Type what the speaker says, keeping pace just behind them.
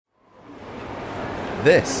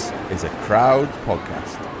This is a Crowd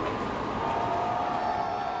Podcast.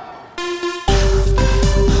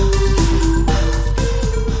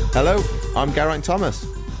 Hello, I'm Geraint Thomas.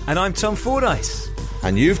 And I'm Tom Fordyce.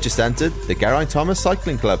 And you've just entered the Geraint Thomas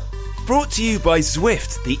Cycling Club. Brought to you by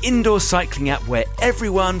Zwift, the indoor cycling app where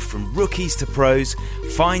everyone from rookies to pros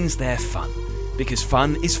finds their fun. Because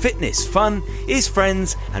fun is fitness, fun is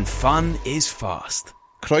friends, and fun is fast.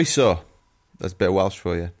 Croeso. That's a bit of Welsh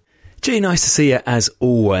for you. Gee, nice to see you as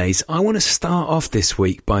always. I want to start off this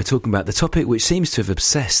week by talking about the topic which seems to have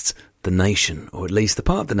obsessed the nation, or at least the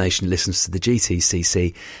part of the nation listens to the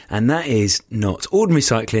GTCC, and that is not ordinary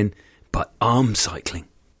cycling, but arm cycling.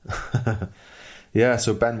 Yeah,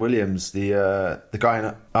 so Ben Williams, the guy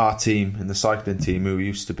in our team, in the cycling team, who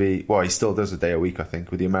used to be, well, he still does a day a week, I think,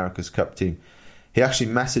 with the America's Cup team. He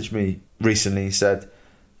actually messaged me recently. He said,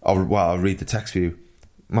 I'll read the text for you.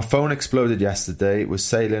 My phone exploded yesterday. It was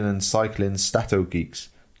sailing and cycling stato geeks.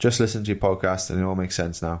 Just listen to your podcast and it all makes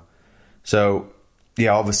sense now. So,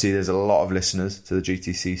 yeah, obviously there's a lot of listeners to the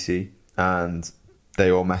GTCC and they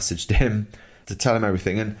all messaged him to tell him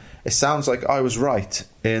everything. And it sounds like I was right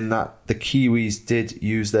in that the Kiwis did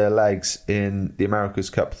use their legs in the America's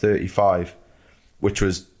Cup 35, which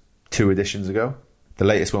was 2 editions ago. The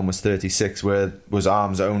latest one was 36, where it was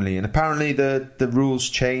arms only. And apparently the rules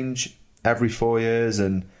change every 4 years.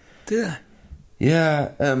 And yeah,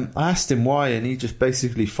 I asked him why, and he just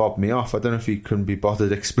basically fobbed me off. I don't know if he couldn't be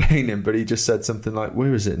bothered explaining, but he just said something like,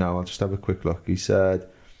 where is it now? I'll just have a quick look. He said,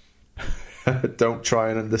 don't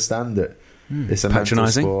try and understand it. It's a mental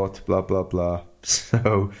sport, blah, blah, blah.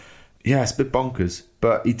 So, yeah, it's a bit bonkers.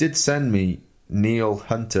 But he did send me Neil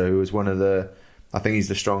Hunter, who is one of I think he's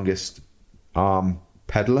the strongest arm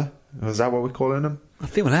peddler. Is that what we're calling him? I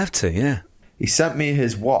think we'll have to, yeah. He sent me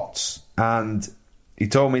his watts, and he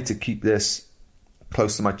told me to keep this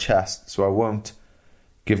close to my chest, so I won't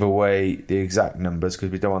give away the exact numbers,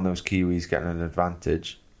 because we don't want those Kiwis getting an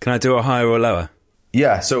advantage. Can I do a higher or lower?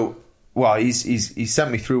 Yeah, so, well, he's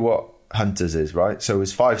sent me through what Hunter's is, right? So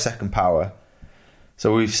his 5-second power.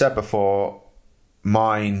 So we've said before,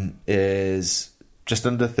 mine is just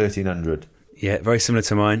under 1300. Yeah, very similar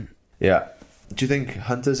to mine. Yeah. Do you think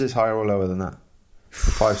Hunter's is higher or lower than that?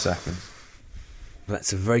 5 seconds.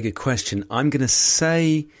 That's a very good question. I'm going to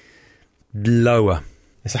say lower.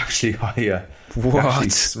 It's actually higher. What? It actually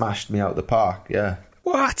smashed me out the park, yeah.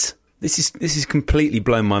 What? This is completely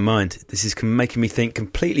blown my mind. This is making me think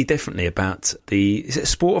completely differently about is it a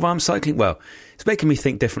sport of arm cycling? Well, it's making me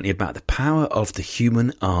think differently about the power of the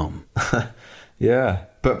human arm. Yeah.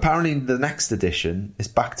 But apparently the next edition is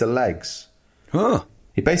back to legs. Oh.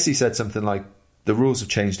 He basically said something like, the rules have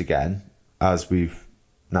changed again, as we've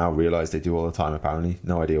now realised they do all the time, apparently.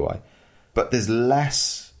 No idea why. But there's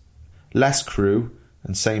less crew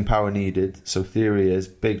and same power needed. So theory is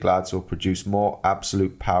big lads will produce more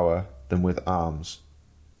absolute power than with arms.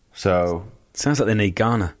 So sounds like they need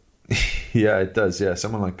Ghana. Yeah, it does. Yeah,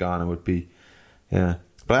 someone like Ghana would be. Yeah,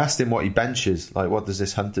 but I asked him what he benches. Like, what does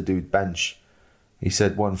this Hunter do bench? He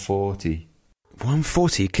said 140.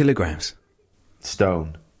 140 kilograms.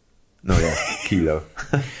 Stone. No, yeah, kilo.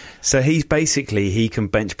 So he can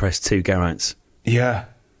bench press 2 Geraints. Yeah.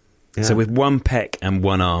 So with 1 pec and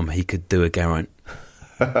 1 arm, he could do a Geraint.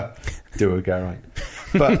 Do a Geraint.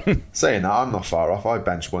 But saying that, I'm not far off. I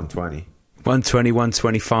bench 120. 120,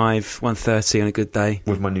 125, 130 on a good day.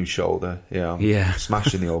 With my new shoulder. Yeah, I'm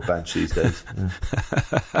smashing the old bench these days. Yeah.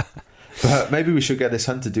 But maybe we should get this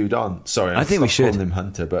Hunter dude on. Sorry, I think we should. Calling him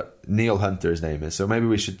Hunter, but Neil Hunter his name is. So maybe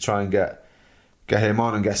we should try and get him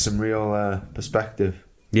on and get some real perspective.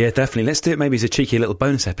 Yeah, definitely. Let's do it maybe as a cheeky little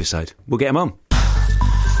bonus episode. We'll get him on.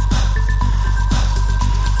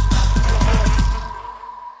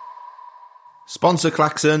 Sponsor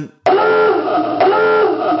Klaxon.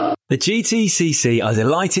 The GTCC are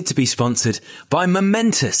delighted to be sponsored by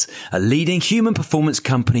Momentous, a leading human performance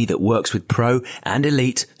company that works with pro and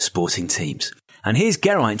elite sporting teams. And here's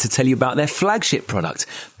Geraint to tell you about their flagship product,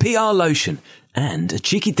 PR Lotion, and a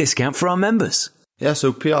cheeky discount for our members. Yeah,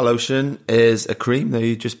 so PR Lotion is a cream that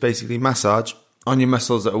you just basically massage on your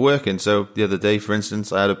muscles that are working. So the other day, for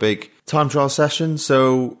instance, I had a big time trial session.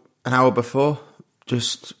 So an hour before,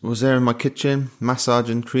 just was there in my kitchen,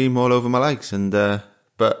 massaging cream all over my legs.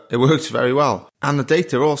 But it works very well. And the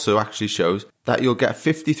data also actually shows that you'll get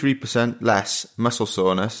 53% less muscle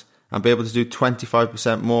soreness and be able to do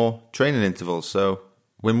 25% more training intervals. So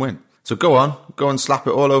win-win. So go and slap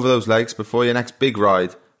it all over those legs before your next big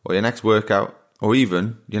ride or your next workout or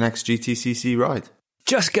even your next GTCC ride.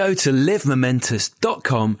 Just go to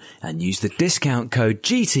livemomentous.com and use the discount code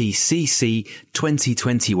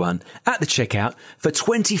GTCC2021 at the checkout for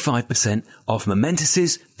 25% off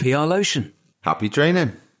Momentous's PR lotion. Happy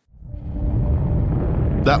training.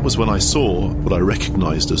 That was when I saw what I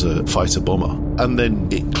recognised as a fighter bomber. And then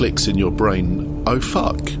it clicks in your brain, oh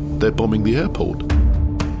fuck, they're bombing the airport.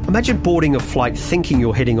 Imagine boarding a flight thinking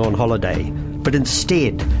you're heading on holiday, but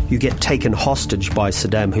instead you get taken hostage by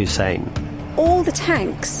Saddam Hussein. All the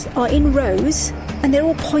tanks are in rows and they're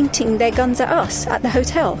all pointing their guns at us at the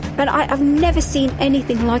hotel. And I've never seen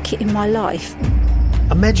anything like it in my life.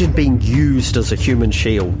 Imagine being used as a human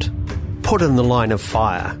shield, put in the line of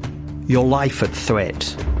fire, your life at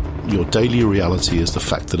threat. Your daily reality is the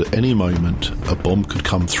fact that at any moment a bomb could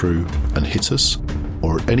come through and hit us,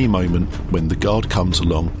 or at any moment when the guard comes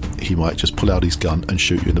along, he might just pull out his gun and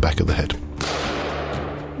shoot you in the back of the head.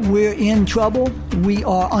 We're in trouble. We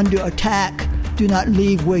are under attack. Do not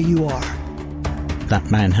leave where you are. That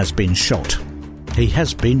man has been shot. He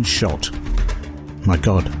has been shot. My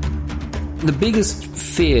God. The biggest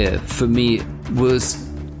fear for me was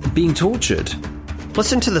being tortured.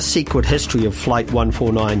 Listen to the secret history of Flight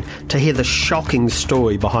 149 to hear the shocking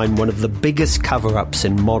story behind one of the biggest cover-ups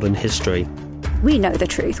in modern history. We know the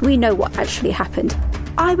truth. We know what actually happened.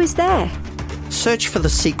 I was there. Search for the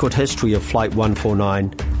secret history of Flight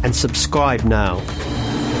 149 and subscribe now.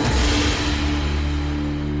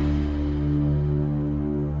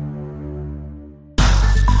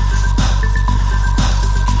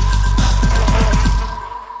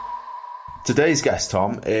 Today's guest,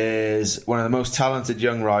 Tom, is one of the most talented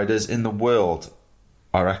young riders in the world,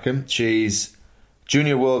 I reckon. She's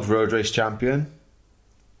Junior World Road Race Champion,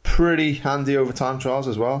 pretty handy over time trials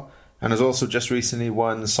as well, and has also just recently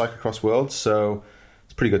won the Cyclocross World, so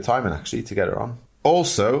it's pretty good timing actually to get her on.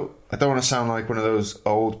 Also, I don't want to sound like one of those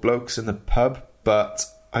old blokes in the pub, but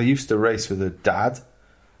I used to race with her dad,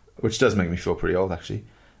 which does make me feel pretty old actually.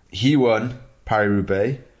 He won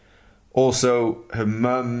Paris-Roubaix. Also, her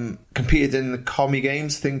mum competed in the Commie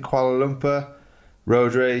Games, I think Kuala Lumpur,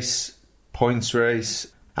 road race, points race,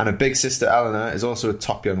 and her big sister Eleanor is also a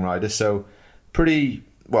top young rider, so pretty,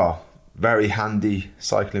 well, very handy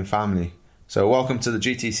cycling family. So welcome to the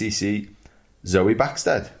GTCC, Zoe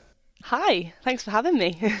Backstead. Hi, thanks for having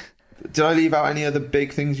me. Did I leave out any other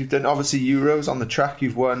big things you've done? Obviously Euros on the track,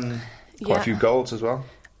 you've won quite a few golds as well.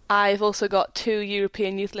 I've also got 2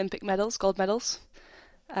 European Youth Olympic medals, gold medals.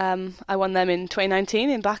 I won them in 2019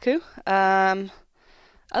 in Baku. Other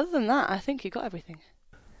than that, I think you got everything.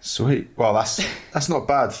 Sweet. Well, that's not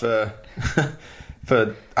bad for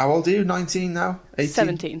for how old are you? 19 now? 18?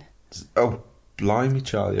 17. Oh, blimey,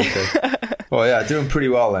 Charlie. Okay. Well, yeah, doing pretty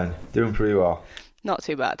well then. Doing pretty well. Not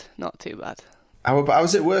too bad. Not too bad. How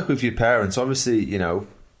was it work with your parents? Obviously, you know,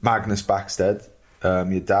 Magnus Backstead,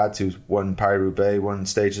 your dad who's won Paris-Roubaix, won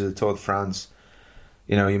stages of the Tour de France.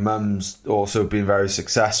 You know, your mum's also been very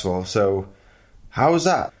successful. So how was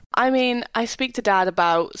that? I mean, I speak to Dad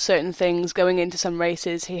about certain things going into some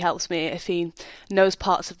races. He helps me if he knows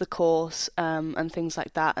parts of the course and things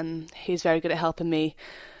like that. And he's very good at helping me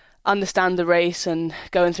understand the race and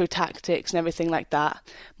going through tactics and everything like that.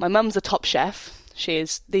 My mum's a top chef. She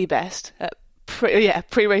is the best at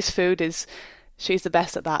pre-race food. She's the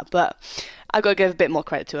best at that. But I've got to give a bit more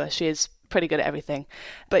credit to her. She is pretty good at everything.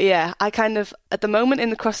 But yeah, I kind of, at the moment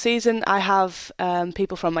in the cross season, I have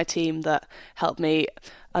people from my team that help me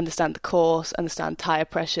understand the course, understand tyre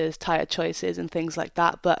pressures, tyre choices and things like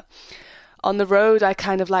that. But on the road, I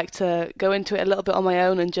kind of like to go into it a little bit on my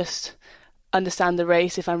own and just understand the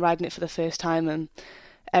race if I'm riding it for the first time and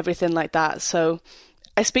everything like that. So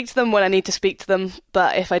I speak to them when I need to speak to them,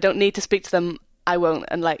 but if I don't need to speak to them, I won't.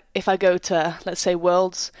 And like if I go to, let's say,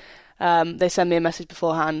 Worlds, they send me a message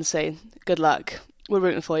beforehand and say, good luck, we're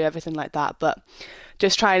rooting for you, everything like that. But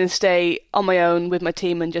just trying to stay on my own with my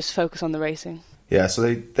team and just focus on the racing. Yeah, so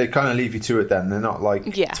they kind of leave you to it then. They're not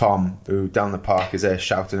like Tom, who down the park is there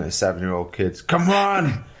shouting at his 7-year-old kids, come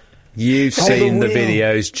on! You've seen the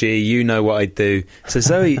videos, G. You know what I do. So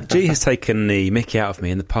Zoe, G has taken the mickey out of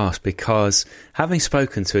me in the past because having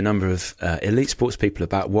spoken to a number of elite sports people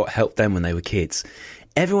about what helped them when they were kids,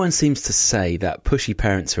 everyone seems to say that pushy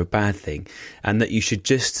parents are a bad thing and that you should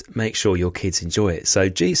just make sure your kids enjoy it. So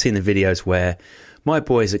G's seen the videos where my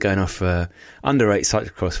boys are going off for an under-8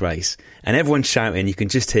 cyclocross race and everyone's shouting. You can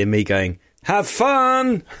just hear me going, have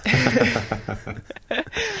fun!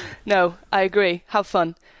 No, I agree. Have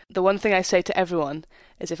fun. The one thing I say to everyone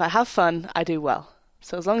is if I have fun, I do well.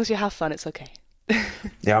 So as long as you have fun, it's okay.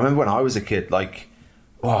 Yeah, I remember when I was a kid, like,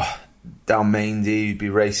 down Maindy, you'd be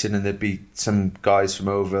racing and there'd be some guys from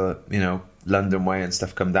over, London way and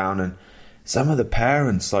stuff come down and some of the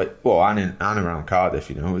parents, like, well, and around Cardiff,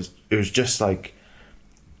 you know, it was just like,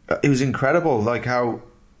 it was incredible, like how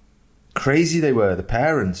crazy they were, the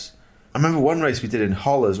parents. I remember one race we did in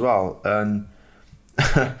Hull as well, and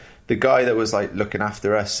the guy that was like looking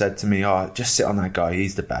after us said to me, "Oh, just sit on that guy,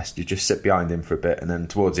 he's the best. You just sit behind him for a bit, and then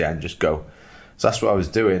towards the end, just go." So that's what I was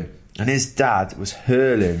doing. And his dad was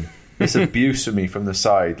hurling this abuse for me from the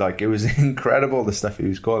side. Like, it was incredible, the stuff he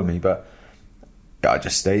was calling me. But I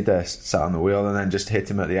just stayed there, sat on the wheel, and then just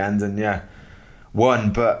hit him at the end, and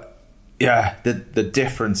won. But yeah, the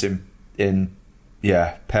difference in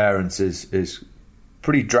parents is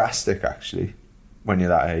pretty drastic, actually, when you're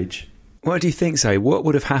that age. What do you think, Zoe? What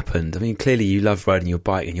would have happened? I mean, clearly you love riding your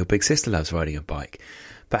bike, and your big sister loves riding your bike.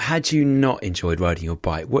 But had you not enjoyed riding your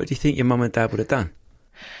bike, what do you think your mum and dad would have done?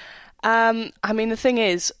 I mean, the thing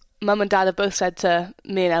is, Mum and Dad have both said to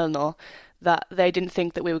me and Eleanor that they didn't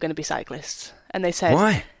think that we were going to be cyclists. And they said...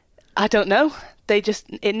 Why? I don't know.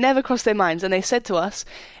 It never crossed their minds. And they said to us,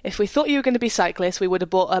 if we thought you were going to be cyclists, we would have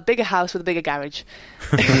bought a bigger house with a bigger garage.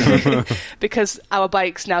 Because our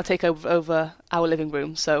bikes now take over our living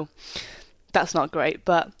room. So that's not great.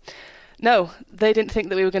 But no, they didn't think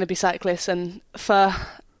that we were going to be cyclists. And for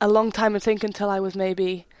a long time, I think until I was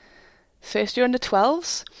maybe first year under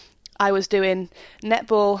 12s, I was doing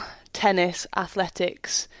netball, tennis,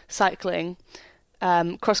 athletics, cycling,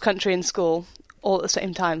 cross-country in school, all at the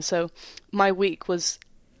same time. So my week was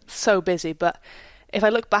so busy. But if I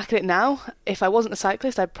look back at it now, if I wasn't a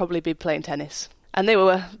cyclist, I'd probably be playing tennis. And they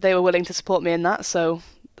were willing to support me in that. So,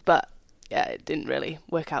 but yeah, it didn't really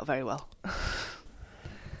work out very well.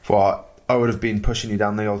 Well, I would have been pushing you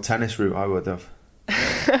down the old tennis route. I would have.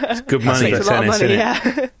 It's good money for tennis, isn't it?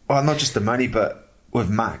 Yeah. Well, not just the money, but with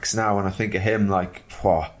Max now, when I think of him, like,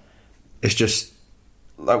 it's just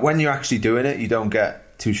like when you're actually doing it, you don't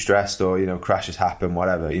get too stressed, or, you know, crashes happen,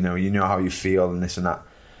 whatever, you know how you feel and this and that.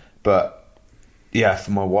 But yeah,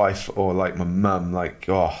 for my wife or like my mum, like,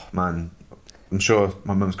 oh man, I'm sure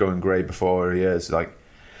my mum's going grey before her ears, like,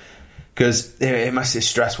 because it must be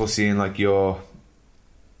stressful seeing like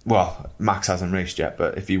Max hasn't raced yet,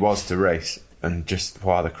 but if he was to race, and just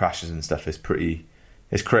the crashes and stuff is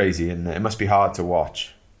it's crazy, and it must be hard to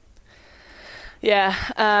watch. Yeah,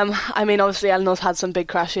 I mean, obviously Eleanor's had some big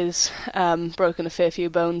crashes, broken a fair few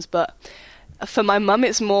bones, but for my mum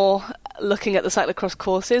it's more looking at the cyclocross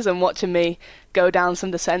courses and watching me go down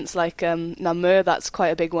some descents like Namur. That's quite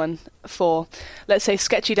a big one for, let's say,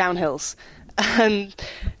 sketchy downhills. And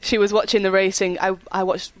she was watching the racing. I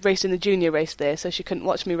watched racing the junior race there, so she couldn't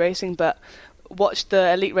watch me racing, but watched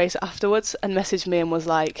the elite race afterwards and messaged me and was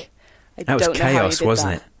like, I don't know how you did that. That was chaos,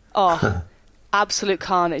 wasn't it? Oh, absolute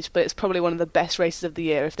carnage, but it's probably one of the best races of the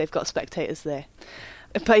year if they've got spectators there.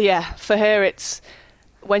 But yeah, for her, it's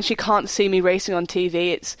when she can't see me racing on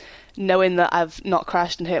TV, it's knowing that I've not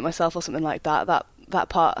crashed and hurt myself or something like that. That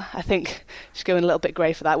part, I think she's going a little bit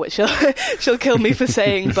grey for that, which she'll kill me for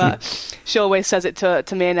saying, but she always says it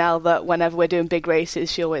to me and Elle that whenever we're doing big races,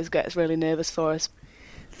 she always gets really nervous for us.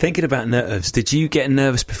 Thinking about nerves, did you get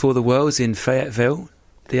nervous before the Worlds in Fayetteville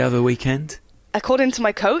the other weekend? According to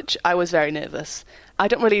my coach, I was very nervous. I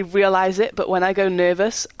don't really realise it, but when I go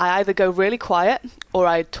nervous, I either go really quiet or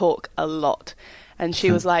I talk a lot. And she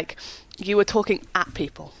was like, you were talking at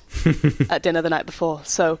people at dinner the night before.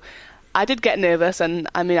 So I did get nervous, and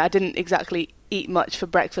I mean, I didn't exactly eat much for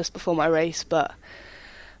breakfast before my race, but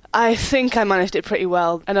I think I managed it pretty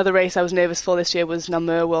well. Another race I was nervous for this year was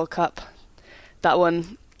Namur World Cup. That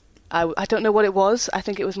one, I don't know what it was. I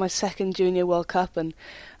think it was my second junior World Cup, and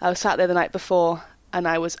I was sat there the night before, and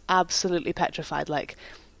I was absolutely petrified. Like,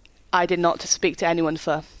 I did not speak to anyone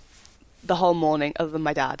for the whole morning other than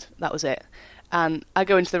my dad. That was it. And I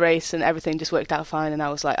go into the race, and everything just worked out fine, and I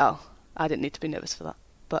was like, oh, I didn't need to be nervous for that.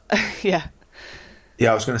 But, yeah.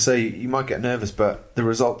 Yeah, I was going to say, you might get nervous, but the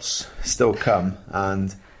results still come.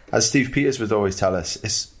 And as Steve Peters would always tell us,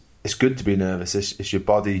 it's good to be nervous. It's your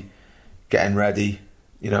body getting ready,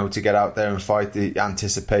 you know, to get out there and fight. The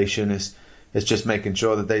anticipation is just making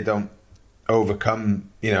sure that they don't overcome,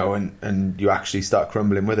 you know, and you actually start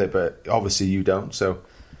crumbling with it. But obviously you don't, so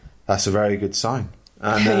that's a very good sign.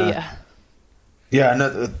 And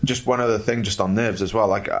just one other thing, just on nerves as well.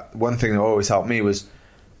 Like, one thing that always helped me was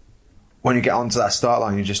when you get onto that start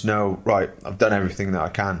line, you just know, right, I've done everything that I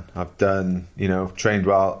can. I've done, you know, trained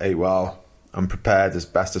well, ate well, I'm prepared as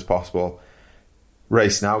best as possible.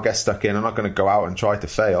 Race now, get stuck in. I'm not going to go out and try to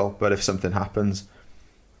fail, but if something happens,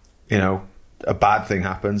 you know, a bad thing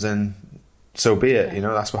happens, and so be it. You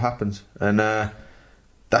know, that's what happens. And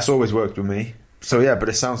that's always worked with me. So yeah, but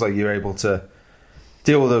it sounds like you're able to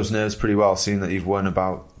deal with those nerves pretty well, seeing that you've won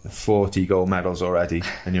about 40 gold medals already,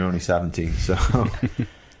 and you're only 17. So,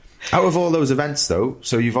 out of all those events, though,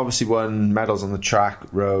 so you've obviously won medals on the track,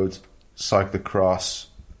 road, cyclocross,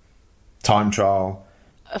 time trial.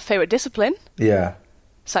 A favourite discipline? Yeah.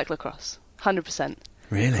 Cyclocross, 100%.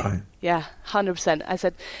 Really? Right. Yeah, 100%. I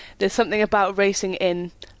said there's something about racing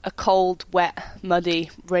in a cold, wet, muddy,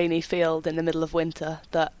 rainy field in the middle of winter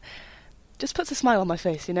that just puts a smile on my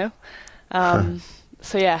face, you know?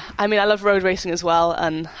 So yeah, I mean, I love road racing as well,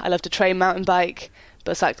 and I love to train mountain bike,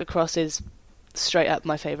 but cyclocross is straight up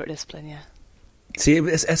my favourite discipline, yeah. See,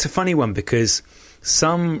 it's a funny one because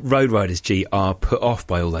some road riders, G, are put off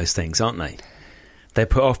by all those things, aren't they? They're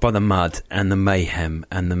put off by the mud and the mayhem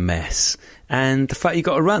and the mess and the fact you've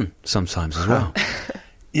got to run sometimes as well.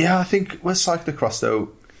 Yeah, I think with cyclocross, though,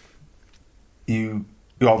 you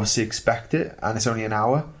obviously expect it, and it's only an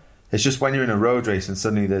hour. It's just when you're in a road race and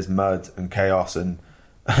suddenly there's mud and chaos and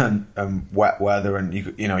wet weather, and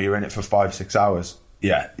you're in it for 5-6 hours.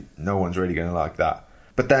 Yeah, no one's really going to like that.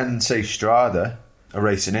 But then, say Strada, a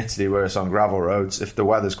race in Italy where it's on gravel roads, if the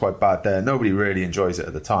weather's quite bad there, nobody really enjoys it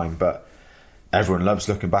at the time, but everyone loves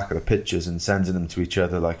looking back at the pictures and sending them to each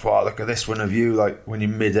other, like, wow, look at this one of you, like when you're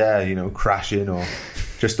midair, crashing, or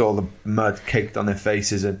just all the mud caked on their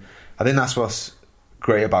faces. And I think that's what's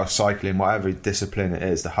great about cycling. Whatever discipline it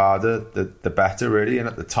is, the harder, the better, really. And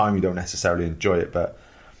at the time, you don't necessarily enjoy it, but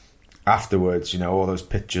afterwards, all those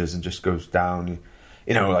pictures and just goes down.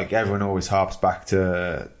 Like everyone always harps back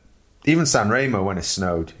to even San Remo when it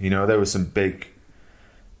snowed. There were some big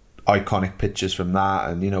iconic pictures from that,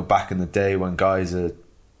 and back in the day when guys are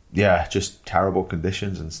just terrible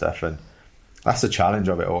conditions and stuff, and that's the challenge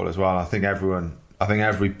of it all as well. I think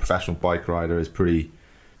every professional bike rider is pretty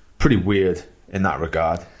weird in that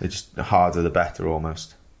regard. They're just the harder the better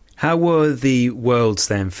almost. How were the Worlds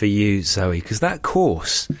then for you, Zoe? Because that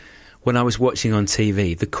course, when I was watching on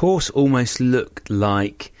TV, the course almost looked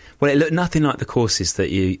like, well, it looked nothing like the courses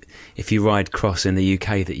that if you ride cross in the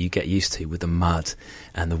UK, that you get used to with the mud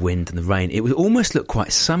and the wind and the rain. It would almost look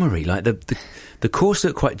quite summery, like the course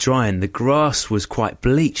looked quite dry and the grass was quite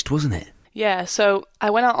bleached, wasn't it? Yeah, so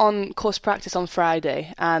I went out on course practice on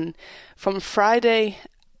Friday, and from Friday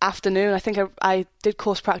afternoon, I think I did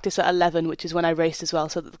course practice at 11, which is when I raced as well,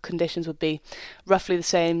 so that the conditions would be roughly the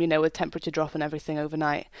same, with temperature drop and everything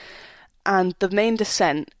overnight. And the main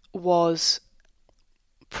descent was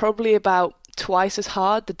probably about twice as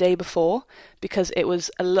hard the day before, because it was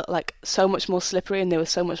like so much more slippery and there was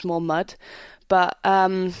so much more mud. But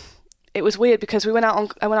it was weird because I went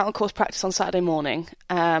out on course practice on Saturday morning.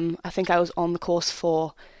 I think I was on the course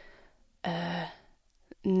for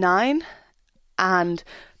 9, and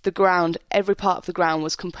the ground, every part of the ground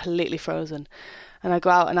was completely frozen. And I go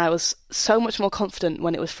out and I was so much more confident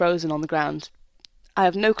when it was frozen on the ground. I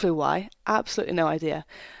have no clue why, absolutely no idea.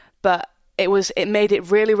 But it made it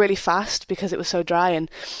really, really fast because it was so dry.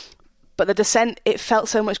 But the descent, it felt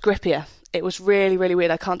so much grippier. It was really, really weird.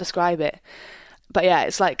 I can't describe it. But yeah,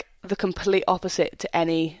 it's like the complete opposite to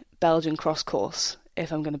any Belgian cross course,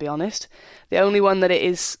 if I'm going to be honest. The only one that it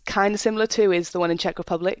is kind of similar to is the one in Czech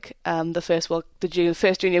Republic, the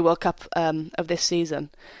first Junior World Cup of this season.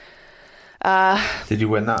 Did you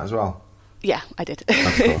win that as well? Yeah, I did.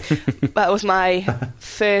 Of course. That was my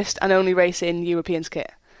first and only race in Europeans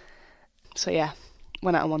kit. So yeah,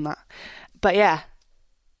 went out and won that. But yeah,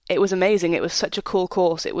 it was amazing. It was such a cool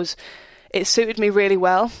course. It suited me really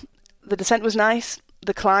well. The descent was nice.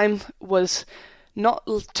 The climb was not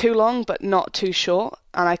too long, but not too short,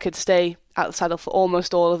 and I could stay at the saddle for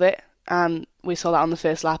almost all of it. And we saw that on the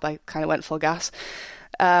first lap. I kind of went full gas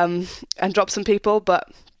and dropped some people, but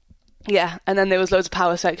yeah. And then there was loads of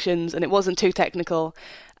power sections, and it wasn't too technical,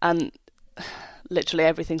 and literally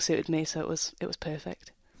everything suited me, so it was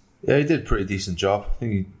perfect. Yeah, he did a pretty decent job. I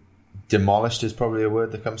think he demolished is probably a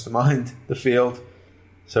word that comes to mind, the field.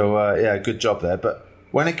 So yeah, good job there. But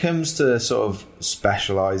when it comes to sort of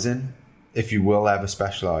specialising, if you will ever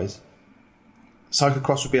specialise,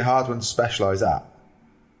 cyclocross would be a hard one to specialise at.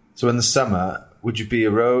 So in the summer, would you be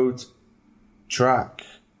a road, track,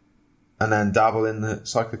 and then dabble in the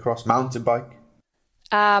cyclocross, mountain bike?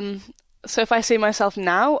 So if I see myself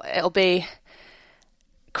now, it'll be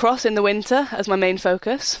cross in the winter as my main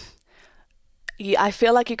focus. I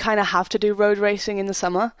feel like you kind of have to do road racing in the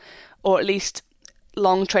summer, or at least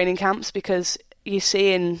long training camps, because you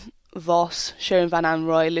see in Vos, Sharon Van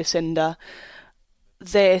Anrooy, Lucinda,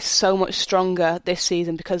 they're so much stronger this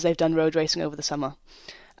season because they've done road racing over the summer.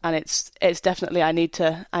 And it's definitely I need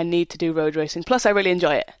to do road racing. Plus I really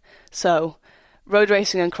enjoy it. So road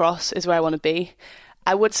racing and cross is where I want to be.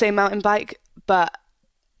 I would say mountain bike, but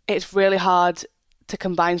it's really hard to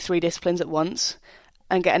combine 3 disciplines at once.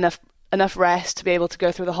 and get enough rest to be able to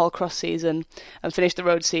go through the whole cross season and finish the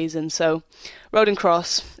road season. So road and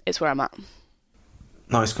cross, it's where I'm at.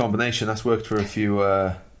 Nice combination. That's worked for a few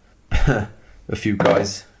a few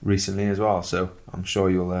guys recently as well, so I'm sure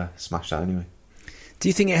you'll smash that anyway. Do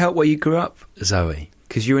you think it helped where you grew up, Zoe?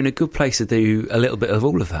 Because you're in a good place to do a little bit of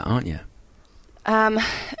all of that, aren't you?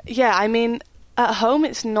 Yeah, I mean, at home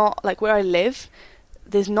it's not, like where I live,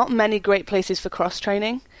 there's not many great places for cross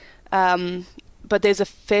training, but there's a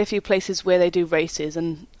fair few places where they do races,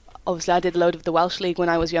 and obviously I did a load of the Welsh League when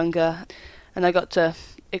I was younger, and I got to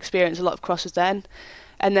experience a lot of crosses then.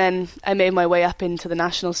 And then I made my way up into the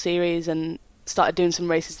National Series and started doing some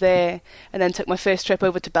races there, and then took my first trip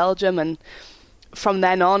over to Belgium, and from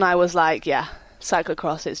then on I was like, yeah,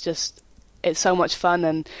 cyclocross, it's so much fun,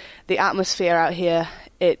 and the atmosphere out here,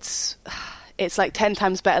 it's like 10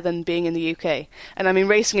 times better than being in the UK. And I mean,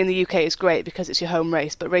 racing in the UK is great because it's your home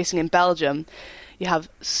race, but racing in Belgium, you have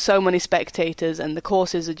so many spectators and the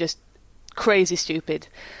courses are just crazy stupid.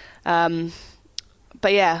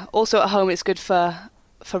 But yeah, also at home it's good for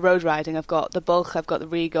road riding. I've got the Bulch, I've got the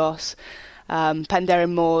Regos,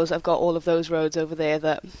 Penderyn Moors, I've got all of those roads over there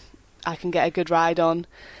that I can get a good ride on.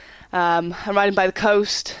 I'm riding by the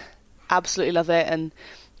coast, absolutely love it, and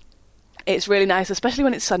it's really nice, especially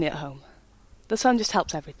when it's sunny at home. The sun just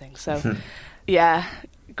helps everything. So yeah,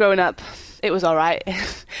 growing up it was alright.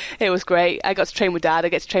 It was great. I got to train with Dad, I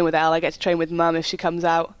get to train with Elle, I get to train with Mum if she comes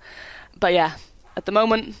out. But yeah, at the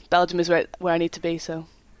moment Belgium is where I need to be. So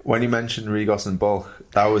when you mentioned Regos and Bulch,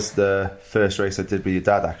 that was the first race I did with your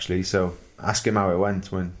dad actually, so ask him how it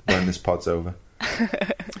went when this pod's over.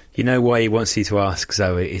 You know why he wants you to ask,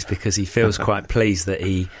 Zoe, is because he feels quite pleased that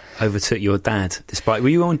he overtook your dad. Were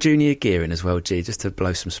you on junior gearing as well, G, just to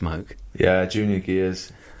blow some smoke? Yeah, junior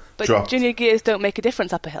gears. But dropped. Junior gears don't make a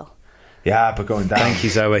difference up a hill. Yeah, but going down. Thank you,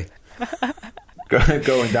 Zoe.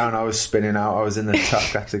 Going down, I was spinning out. I was in the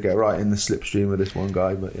tuck. I had to get right in the slipstream with this one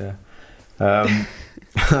guy, but yeah.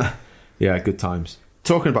 Yeah, good times.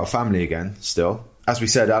 Talking about family again, still. As we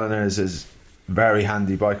said, Eleanor is a very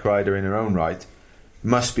handy bike rider in her own right.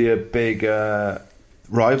 Must be a big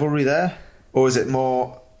rivalry there? Or is it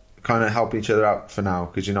more kind of helping each other out for now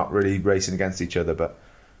because you're not really racing against each other? But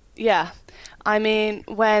yeah, I mean,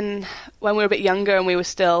 when we were a bit younger and we were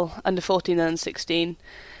still under 14 and 16,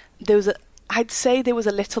 I'd say there was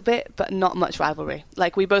a little bit, but not much rivalry.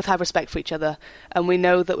 Like, we both have respect for each other, and we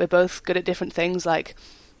know that we're both good at different things. Like,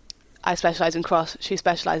 I specialise in cross, she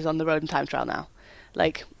specialises on the road and time trial now.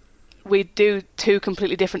 Like, we do two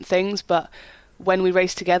completely different things, but when we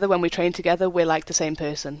race together, when we train together, we're like the same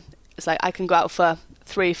person. It's like I can go out for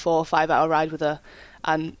 3, 4, 5 hour ride with her,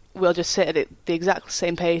 and we'll just sit at the exact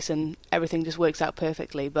same pace, and everything just works out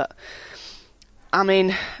perfectly. But I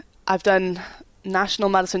mean, I've done national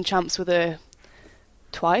Madison champs with her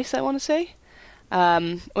twice, I want to say.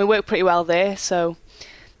 We work pretty well there, so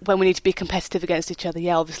when we need to be competitive against each other,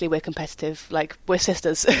 yeah, obviously we're competitive. Like, we're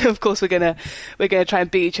sisters. Of course we're gonna try and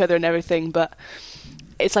beat each other and everything, but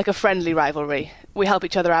it's like a friendly rivalry. We help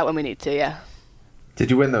each other out when we need to, yeah.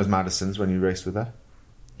 Did you win those Madisons when you raced with her?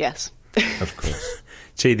 Yes. Of course.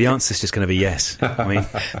 Gee, the answer's just going to be yes. I mean,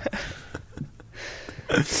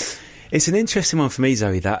 it's an interesting one for me,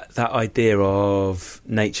 Zoe, that idea of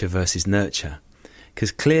nature versus nurture.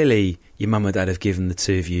 Because clearly your mum and dad have given the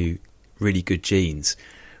two of you really good genes.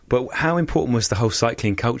 But how important was the whole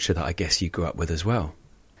cycling culture that I guess you grew up with as well?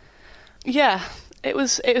 Yeah, it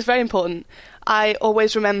was very important. I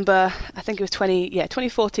always remember, I think it was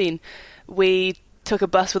 2014, we took a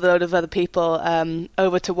bus with a load of other people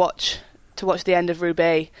over to watch the end of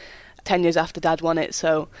Roubaix 10 years after Dad won it.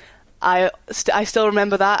 So I still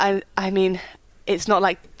remember that. I mean, it's not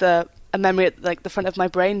like a memory at like the front of my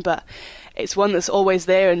brain, but it's one that's always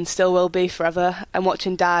there and still will be forever. And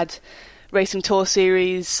watching Dad racing Tour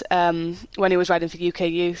Series when he was riding for UK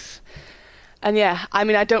Youth. And yeah, I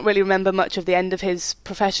mean, I don't really remember much of the end of his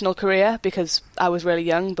professional career because I was really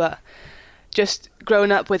young, but just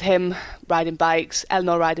growing up with him riding bikes,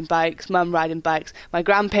 Eleanor riding bikes, Mum riding bikes, my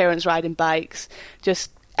grandparents riding bikes,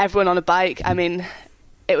 just everyone on a bike. I mean,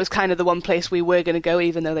 it was kind of the one place we were going to go,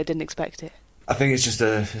 even though they didn't expect it. I think it's just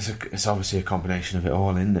it's obviously a combination of it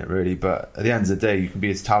all, isn't it, really? But at the end of the day, you can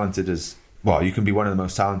be as talented as, well, you can be one of the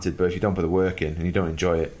most talented, but if you don't put the work in and you don't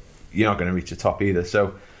enjoy it, you're not going to reach the top either.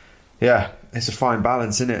 So, yeah, it's a fine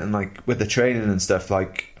balance, isn't it? And like with the training and stuff,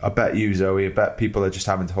 like I bet you, Zoe, I bet people are just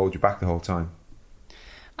having to hold you back the whole time.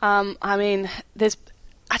 I mean,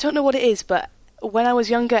 I don't know what it is, but when I was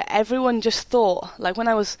younger, everyone just thought, like when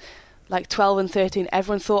I was like 12 and 13,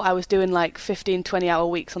 everyone thought I was doing like 15, 20-hour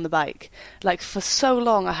weeks on the bike. Like for so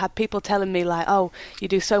long, I had people telling me like, oh, you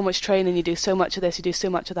do so much training, you do so much of this, you do so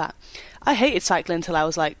much of that. I hated cycling until I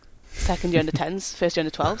was like second year under 10s, first year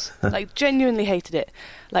under 12s. Like genuinely hated it.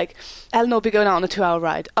 Like Eleanor would be going out on a 2-hour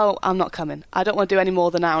ride. Oh, I'm not coming. I don't want to do any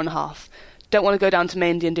more than an hour and a half. Don't want to go down to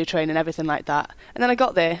Maindy and do training, everything like that. And then I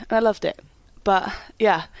got there and I loved it. But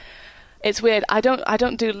yeah, it's weird. I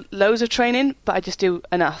don't do loads of training, but I just do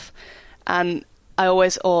enough. And I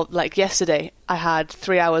always, or like yesterday, I had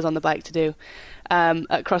 3 hours on the bike to do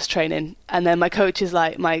at cross training. And then my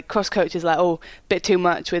cross coach is like, oh, bit too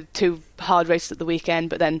much with 2 hard races at the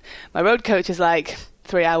weekend. But then my road coach is like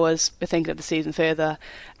 3 hours. We're thinking of the season further.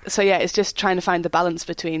 So yeah, it's just trying to find the balance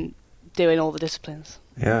between doing all the disciplines.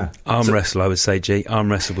 Yeah. Arm wrestle, I would say, G.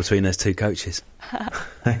 Arm wrestle between those 2 coaches.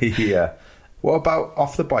 Yeah. What about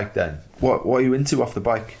off the bike then? What are you into off the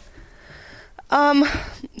bike?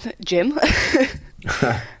 Gym.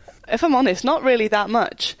 If I'm honest, not really that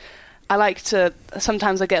much. I like to,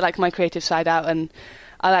 sometimes I get like my creative side out, and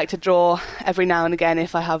I like to draw every now and again.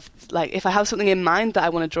 If I have something in mind that I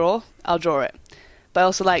want to draw, I'll draw it. But I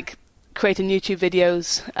also like creating YouTube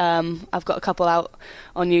videos. I've got a couple out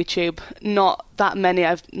on YouTube. Not that many.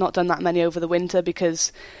 I've not done that many over the winter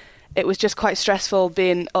because it was just quite stressful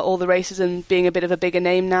being at all the races and being a bit of a bigger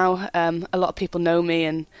name now. A lot of people know me,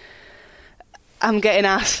 and I'm getting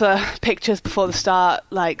asked for pictures before the start,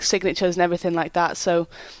 like signatures and everything like that. So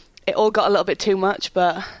it all got a little bit too much,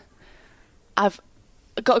 but I've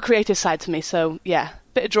got a creative side to me. So yeah,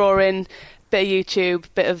 bit of drawing, bit of YouTube,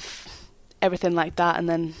 bit of everything like that, and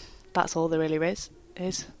then that's all there really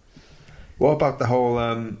is. What about the whole,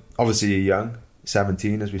 obviously you're young,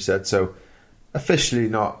 17 as we said, so officially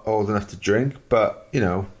not old enough to drink, but, you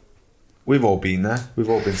know, we've all been there. We've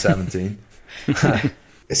all been 17.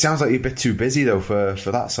 It sounds like you're a bit too busy, though,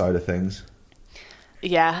 for that side of things.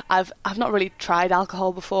 Yeah, I've not really tried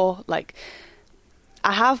alcohol before. Like,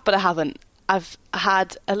 I have, but I haven't. I've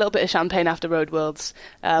had a little bit of champagne after Road Worlds.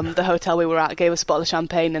 The hotel we were at gave us a bottle of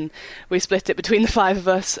champagne, and we split it between the 5 of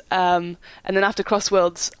us. And then after Cross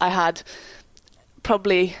Worlds, I had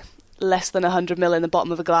probably less than 100 ml in the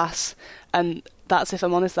bottom of a glass, and that's, if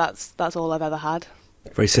I'm honest, that's all I've ever had.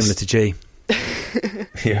 Very similar to G.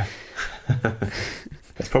 Yeah.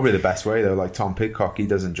 That's probably the best way, though. Like Tom Pidcock, he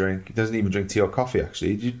doesn't drink. He doesn't even drink tea or coffee,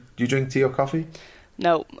 actually. Do you drink tea or coffee?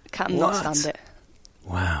 No, cannot stand it.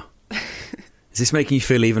 Wow. Is this making you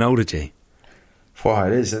feel even older, G? Well,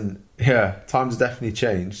 it is, and yeah, times definitely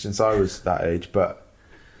changed since I was that age, but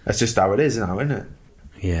that's just how it is now, isn't it?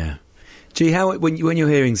 Yeah. G, how when you're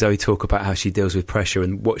hearing Zoe talk about how she deals with pressure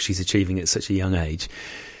and what she's achieving at such a young age,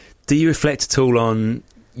 do you reflect at all on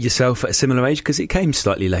yourself at a similar age? Because it came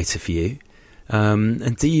slightly later for you.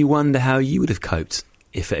 And do you wonder how you would have coped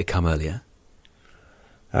if it had come earlier?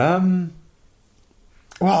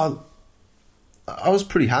 Well, I was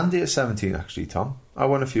pretty handy at 17, actually, Tom. I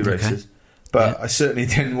won a few races, but I certainly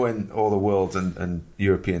didn't win all the world and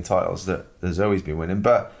European titles that Zoe's been winning.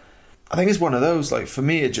 But I think it's one of those, like, for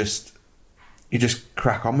me, you just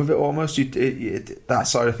crack on with it almost. That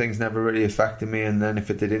side of things never really affected me. And then if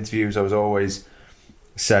it did interviews, I was always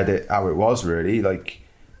said it how it was, really. Like,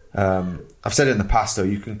 I've said it in the past, though,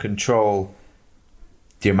 you can control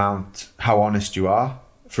the amount, how honest you are.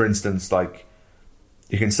 For instance, like,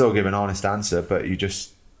 you can still give an honest answer, but you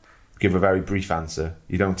just give a very brief answer.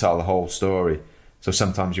 You don't tell the whole story. So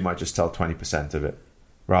sometimes you might just tell 20% of it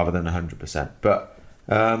rather than 100%. But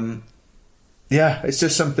yeah, it's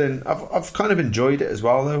just something I've kind of enjoyed it as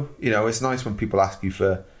well, though. You know, it's nice when people ask you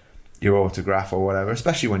for your autograph or whatever,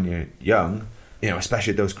 especially when you're young. You know,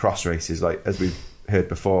 especially at those cross races, like as we've heard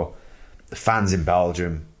before, the fans in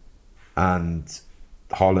Belgium and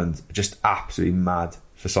Holland are just absolutely mad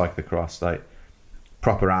for cyclocross. Like,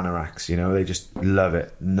 proper anoraks, you know, they just love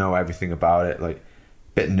it, know everything about it, like,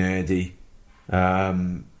 bit nerdy,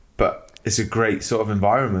 but it's a great sort of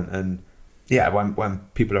environment. And yeah, when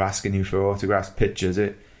people are asking you for autographs, pictures,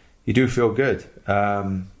 you do feel good.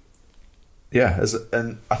 And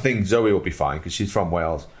I think Zoe will be fine because she's from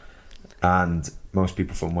Wales, and most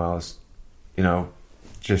people from Wales, you know,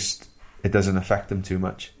 just it doesn't affect them too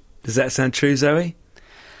much. Does that sound true, Zoe?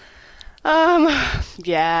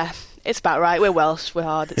 Yeah. It's about right. We're Welsh. We're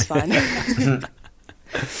hard. It's fine.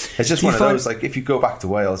 It's just one of those, like, if you go back to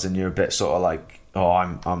Wales and you're a bit sort of like, oh,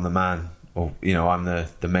 I'm the man, or, you know, I'm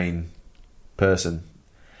the main person,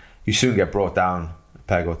 you soon get brought down a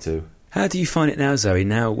peg or two. How do you find it now, Zoe?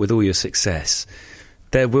 Now, with all your success,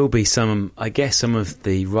 there will be some of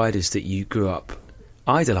the riders that you grew up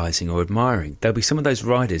idolising or admiring. There'll be some of those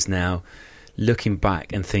riders now looking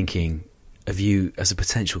back and thinking, of you as a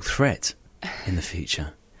potential threat in the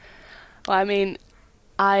future? Well, I mean,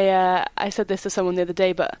 I said this to someone the other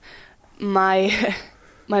day, but my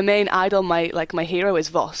main idol, my hero is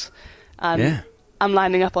Vos. And I'm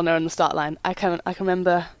lining up on her on the start line. I can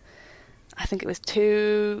remember, I think it was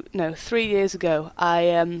 3 years ago,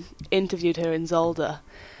 I interviewed her in Zolder,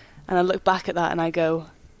 and I look back at that and I go,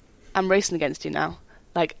 I'm racing against you now.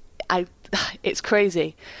 Like, it's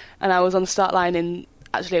crazy. And I was on the start line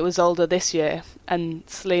actually it was Zolder this year, and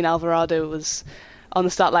Celine Alvarado was on the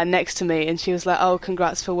start line next to me, and she was like, oh,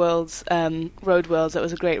 congrats for Worlds, Road Worlds, that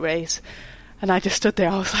was a great race. And I just stood there,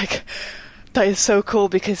 I was like, that is so cool,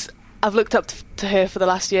 because I've looked up to her for the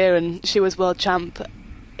last year, and she was world champ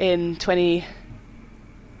in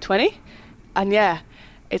 2020. And yeah,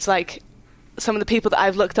 it's like some of the people that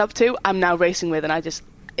I've looked up to, I'm now racing with, and I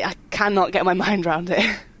cannot get my mind around it.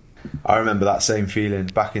 I remember that same feeling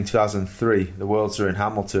back in 2003. The Worlds were in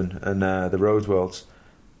Hamilton, and the Road Worlds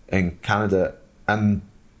in Canada, and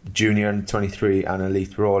Junior and 23 and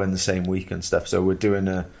Elite were all in the same week and stuff. So we're doing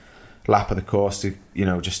a lap of the course to,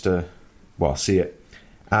 just to, see it.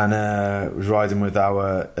 And was riding with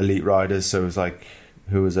our elite riders. So it was like,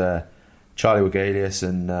 who was Charlie Wegelius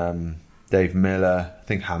and Dave Miller. I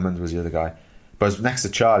think Hammond was the other guy. But I was next to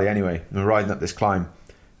Charlie anyway, and we're riding up this climb.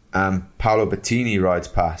 And Paolo Bettini rides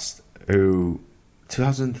past, who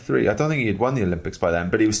 2003, I don't think he had won the Olympics by then,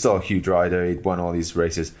 but he was still a huge rider. He'd won all these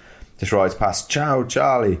races. Just rides past, ciao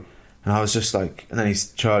Charlie, and I was just like, and then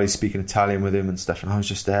Charlie's speaking Italian with him and stuff, and I was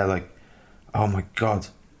just there like, oh my god,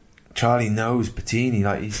 Charlie knows Bettini,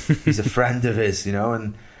 like he's a friend of his,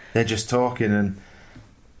 and they're just talking, and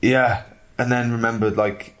yeah, and then remembered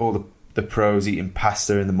like all the pros eating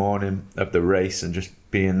pasta in the morning of the race, and just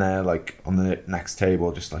being there like on the next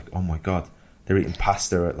table, just like, oh my god, they're eating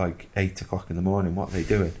pasta at like 8 o'clock in the morning, what are they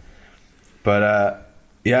doing? But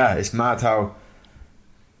yeah, it's mad how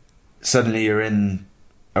suddenly you're in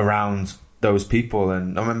around those people.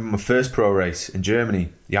 And I remember my first pro race in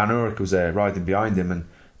Germany, Jan Ullrich was there riding behind him and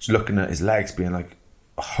just looking at his legs being like,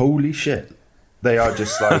 holy shit, they are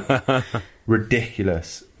just like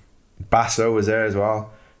ridiculous. Basso was there as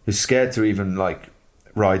well. He was scared to even like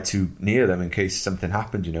ride too near them in case something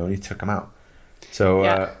happened, and he took them out. So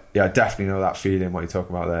yeah, I definitely know that feeling, what you're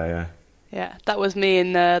talking about there. Yeah, that was me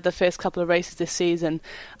in the first couple of races this season.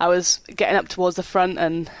 I was getting up towards the front,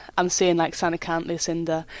 and I'm seeing like Sanne-Cant,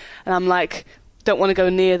 Lucinda, and I'm like, don't want to go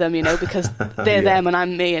near them, because they're them and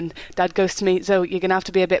I'm me. And Dad goes to me, so you're going to have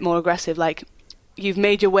to be a bit more aggressive. Like, you've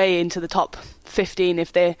made your way into the top 15.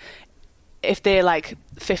 If they're like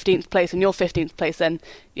 15th place and you're 15th place, then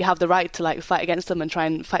you have the right to like fight against them and try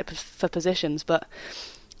and fight for positions. But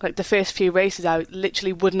like the first few races, I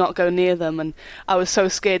literally would not go near them, and I was so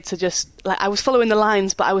scared to just I was following the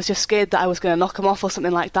lines, but I was just scared that I was going to knock them off or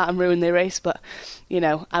something like that and ruin their race. But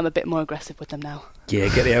I'm a bit more aggressive with them now. Yeah,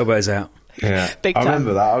 get the elbows out. Yeah, big time. I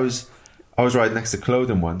remember that. I was riding next to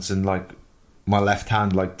Cloden once, and like my left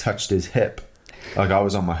hand like touched his hip. Like I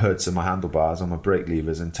was on my hoods and my handlebars on my brake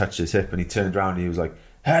levers and touched his hip, and he turned around and he was like,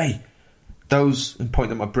 hey, those, and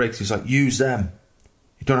pointed at my brakes, he's like, use them.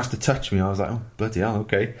 You don't have to touch me. I was like, oh, bloody hell,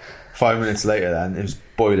 okay. 5 minutes later then, it was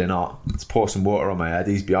boiling hot. Let's pour some water on my head.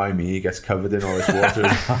 He's behind me. He gets covered in all this water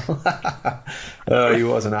as well. Oh, he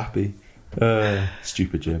wasn't happy.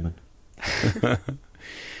 Stupid German.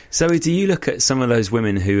 So do you look at some of those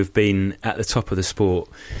women who have been at the top of the sport,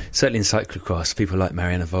 certainly in cyclocross, people like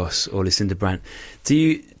Marianne Vos or Lucinda Brandt, do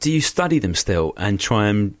you study them still and try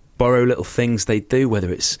and borrow little things they do,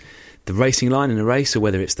 whether it's the racing line in a race or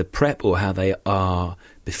whether it's the prep or how they are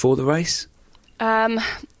before the race?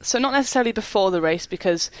 So not necessarily before the race,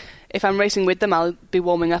 because if I'm racing with them, I'll be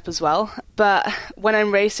warming up as well. But when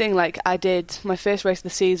I'm racing, like I did, my first race of the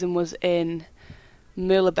season was in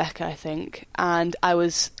Mühlebeke, I think, and I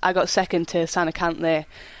got second to Sanne-Cant there,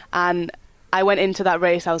 and I went into that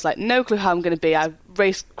race, I was like, no clue how I'm going to be. I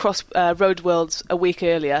raced Road Worlds a week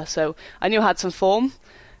earlier, so I knew I had some form,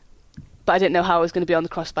 but I didn't know how I was going to be on the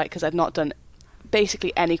cross bike because I'd not done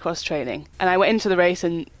basically any cross training. And I went into the race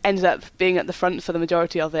and ended up being at the front for the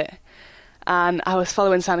majority of it, and I was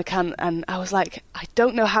following Sanne-Cant, and I was like, I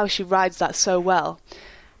don't know how she rides that so well.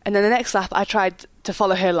 And then the next lap I tried to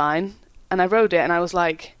follow her line, and I rode it, and I was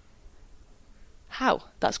like, how?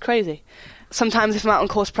 That's crazy. Sometimes if I'm out on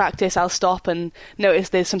course practice, I'll stop and notice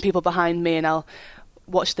there's some people behind me, and I'll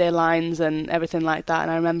watch their lines and everything like that.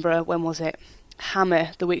 And I remember, when was it?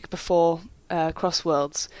 Hammer, the week before Cross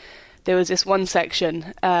Worlds. There was this one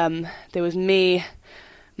section, there was me,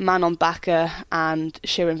 Manon Bakker, and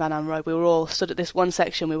Shirin Van Anrooy. We were all stood at this one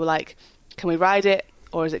section. We were like, can we ride it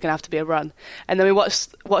or is it going to have to be a run? And then we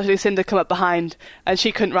watched Lucinda come up behind, and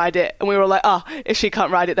she couldn't ride it, and we were all like, if she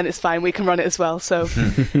can't ride it, then it's fine, we can run it as well. So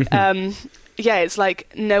it's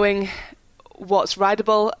like knowing what's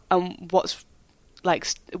rideable and what's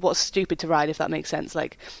stupid to ride, if that makes sense,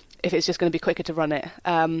 like if it's just going to be quicker to run it.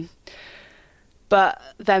 But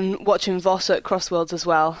then watching Voss at Crossworlds as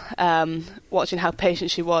well, watching how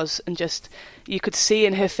patient she was, and just you could see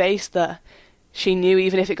in her face that she knew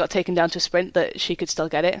even if it got taken down to a sprint that she could still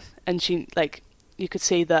get it. And you could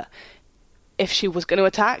see that if she was going to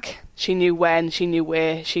attack, she knew when, she knew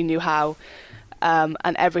where, she knew how, and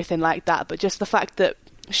everything like that. But just the fact that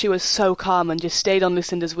she was so calm and just stayed on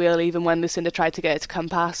Lucinda's wheel even when Lucinda tried to get her to come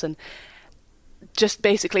past, and just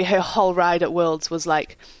basically her whole ride at Worlds was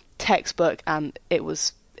like textbook, and it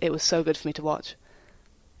was so good for me to watch.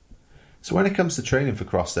 So when it comes to training for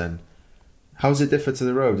cross then, how does it differ to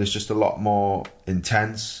the road? It's just a lot more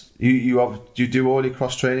intense. You do all your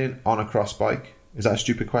cross training on a cross bike? Is that a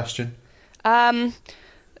stupid question? Kind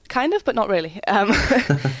of, but not really.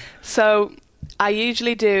 So I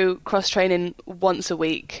usually do cross training once a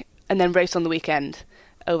week and then race on the weekend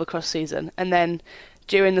over cross season. And then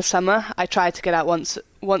during the summer, I try to get out once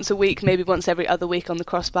a week, maybe once every other week on the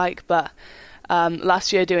cross bike. But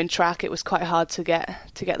last year doing track, it was quite hard to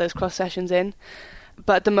get those cross sessions in.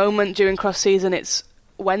 But at the moment, during cross season, it's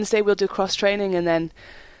Wednesday we'll do cross training, and then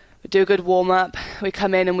we do a good warm-up. We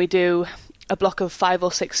come in and we do a block of 5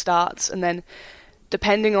 or 6 starts, and then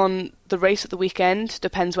depending on the race at the weekend,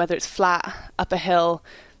 depends whether it's flat, up a hill,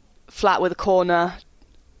 flat with a corner,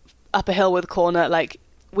 up a hill with a corner. Like,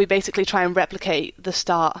 we basically try and replicate the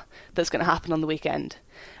start that's going to happen on the weekend.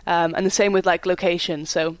 And the same with like location.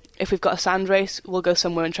 So if we've got a sand race, we'll go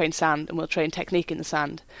somewhere and train sand, and we'll train technique in the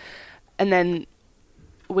sand. And then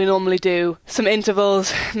we normally do some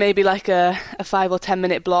intervals, maybe like a 5 or 10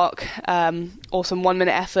 minute block, or some 1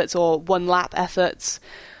 minute efforts or 1 lap efforts,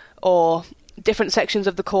 or different sections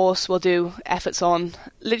of the course we'll do efforts on.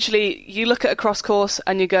 Literally, you look at a cross course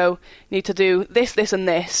and you go, you need to do this, this and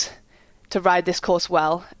this to ride this course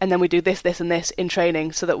well, and then we do this, this and this in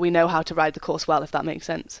training so that we know how to ride the course well, if that makes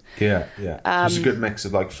sense. Yeah. So it's a good mix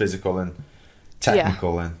of like physical and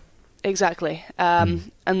technical. Yeah. Exactly.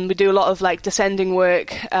 And we do a lot of like descending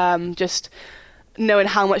work, just knowing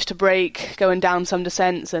how much to brake, going down some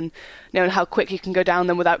descents, and knowing how quick you can go down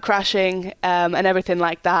them without crashing, and everything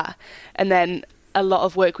like that. And then a lot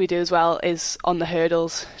of work we do as well is on the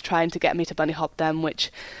hurdles, trying to get me to bunny hop them,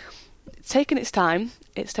 which it's taken its time,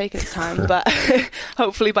 but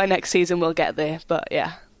hopefully by next season we'll get there. But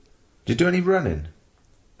yeah. Do you do any running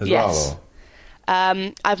as well? Or?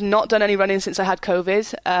 I've not done any running since I had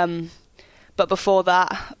COVID, but before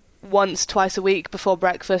that, once, twice a week before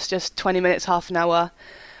breakfast, just 20 minutes, half an hour.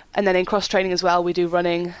 And then in cross training as well, we do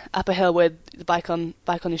running up a hill with the bike on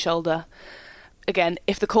your shoulder. Again,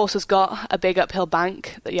 if the course has got a big uphill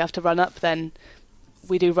bank that you have to run up, then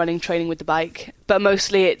we do running training with the bike. But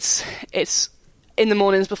mostly it's in the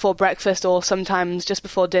mornings before breakfast, or sometimes just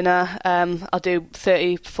before dinner. I'll do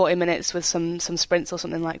 30, 40 minutes with some sprints or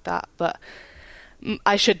something like that. But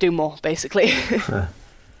I should do more, basically.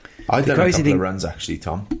 I've done a couple of runs actually,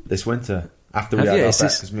 Tom, this winter. After we had our bet,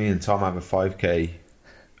 because me and Tom have a 5k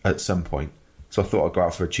at some point. So I thought I'd go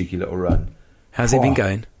out for a cheeky little run. How's it been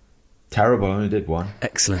going? Terrible, I only did one.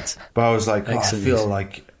 Excellent. But I was like,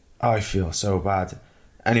 I feel so bad.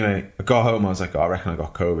 Anyway, I got home, I was like, I reckon I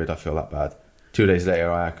got COVID, I feel that bad. 2 days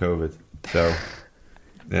later, I had COVID. So,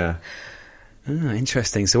 yeah.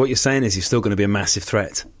 Interesting. So what you're saying is you're still going to be a massive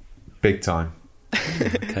threat? Big time.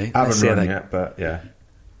 Okay. I haven't run yet, but yeah.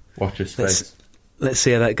 Watch your space. Let's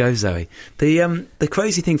see how that goes, Zoe. The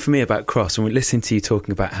crazy thing for me about cross, and we're listening to you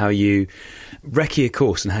talking about how you recce your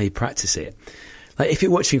course and how you practice it. Like if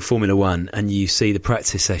you're watching Formula One and you see the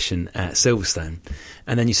practice session at Silverstone,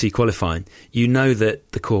 and then you see qualifying, you know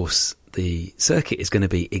that the course, the circuit is going to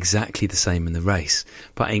be exactly the same in the race.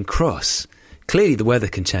 But in cross, clearly the weather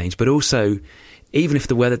can change, but also, even if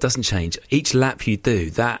the weather doesn't change, each lap you do,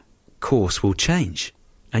 that course will change,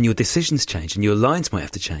 and your decisions change, and your lines might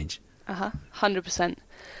have to change. 100%.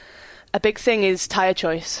 A big thing is tyre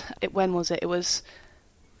choice. When was it? It was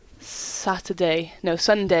Sunday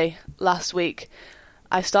last week.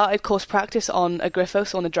 I started course practice on a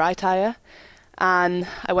Griffos on a dry tyre, and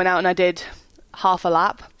I went out and I did half a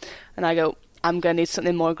lap, and I go, I'm going to need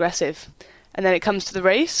something more aggressive. And then it comes to the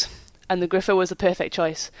race, and the Griffo was the perfect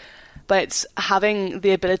choice. But it's having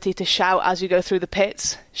the ability to shout as you go through the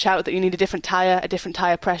pits, shout that you need a different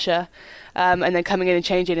tyre pressure, and then coming in and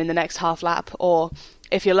changing in the next half lap. Or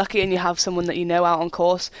if you're lucky and you have someone that you know out on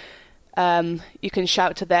course, You can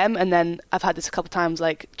shout to them, and then I've had this a couple of times,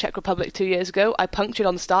 like Czech Republic 2 years ago. I punctured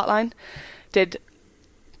on the start line, did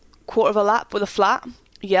quarter of a lap with a flat,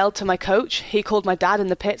 yelled to my coach. He called my dad in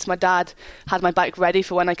the pits. My dad had my bike ready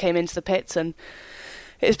for when I came into the pits, and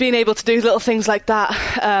it's being able to do little things like that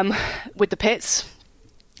with the pits.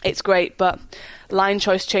 It's great, but line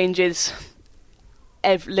choice changes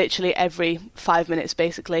literally every 5 minutes,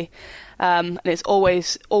 basically, and it's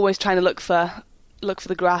always trying to look for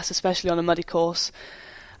the grass, especially on a muddy course.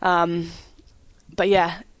 But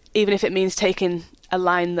yeah, even if it means taking a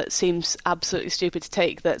line that seems absolutely stupid to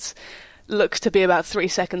take, that looks to be about 3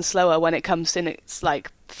 seconds slower, when it comes in, it's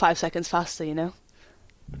like 5 seconds faster, you know?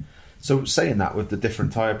 So saying that, with the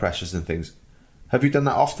different tyre pressures and things, have you done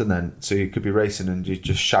that often then? So you could be racing and you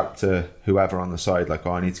just shout to whoever on the side, like,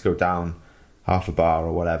 oh, I need to go down half a bar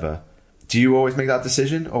or whatever. Do you always make that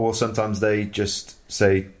decision, or will sometimes they just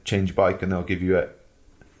say change your bike and they'll give you it?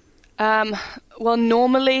 Well,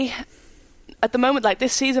 normally, at the moment, like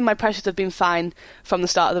this season, my pressures have been fine from the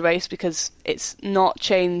start of the race, because it's not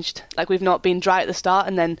changed. Like, we've not been dry at the start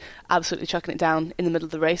and then absolutely chucking it down in the middle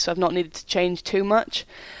of the race, so I've not needed to change too much.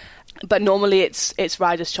 But normally it's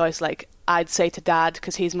rider's choice. Like, I'd say to Dad,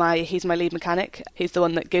 because he's my lead mechanic. He's the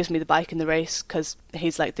one that gives me the bike in the race, because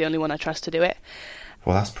he's like the only one I trust to do it.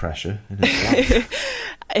 Well, that's pressure, isn't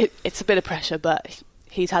it? It's a bit of pressure, but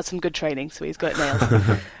he's had some good training, so he's got it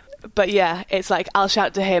nailed. But yeah, it's like I'll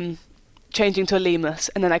shout to him, changing to a Limas,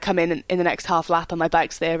 and then I come in the next half lap and my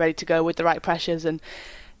bike's there ready to go with the right pressures. And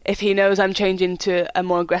if he knows I'm changing to a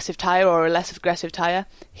more aggressive tyre or a less aggressive tyre,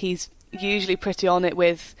 he's usually pretty on it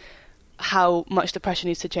with how much the pressure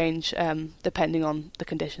needs to change, depending on the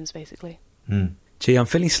conditions, basically. Gee, I'm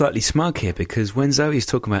feeling slightly smug here, because when Zoe's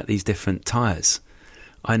talking about these different tyres,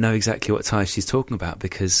 I know exactly what tyres she's talking about,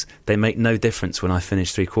 because they make no difference when I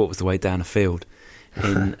finish 3/4 of the way down a field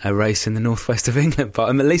in a race in the northwest of England, but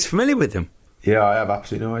I'm at least familiar with them. Yeah, I have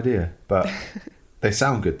absolutely no idea, but they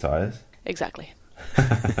sound good tyres. Exactly.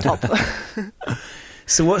 Top.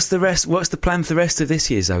 So what's the plan for the rest of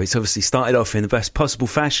this year, Zoe? It's obviously started off in the best possible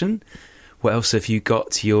fashion. What else have you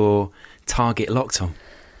got your target locked on?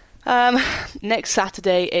 Next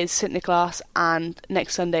Saturday is St Nicholas, and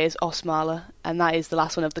next Sunday is Osmala, and that is the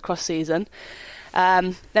last one of the cross season.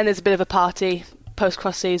 Then there's a bit of a party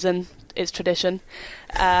post-cross season. It's tradition.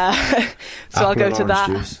 So I'll go to that.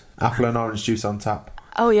 Juice. Apple and orange juice on tap.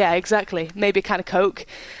 Oh yeah, exactly. Maybe a can of Coke.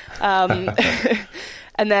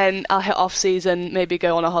 And then I'll hit off season, maybe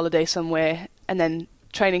go on a holiday somewhere, and then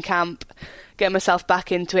training camp, get myself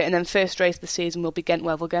back into it, and then first race of the season will be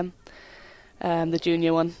Ghent-Wevelgem, the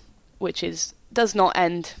junior one, which does not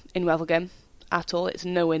end in Wevelgem at all. It's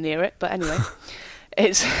nowhere near it, but anyway,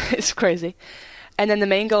 it's crazy. And then the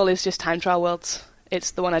main goal is just Time Trial Worlds.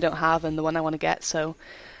 It's the one I don't have and the one I want to get, so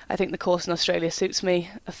I think the course in Australia suits me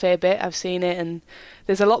a fair bit. I've seen it, and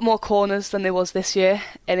there's a lot more corners than there was this year,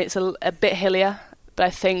 and it's a bit hillier, but I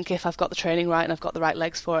think if I've got the training right and I've got the right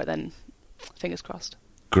legs for it, then fingers crossed.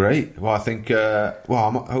 Great. Well, I think,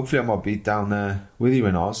 hopefully I might be down there with you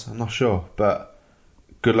in Oz. I'm not sure, but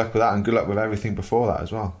good luck with that, and good luck with everything before that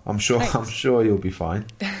as well. I'm sure you'll be fine.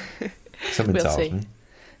 Something we'll tells see. me.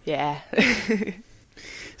 Yeah.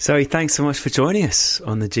 Zoe, thanks so much for joining us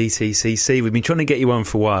on the GTCC. We've been trying to get you on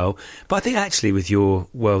for a while, but I think actually with your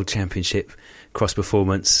World Championship cross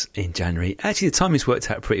performance in January, actually the timing's worked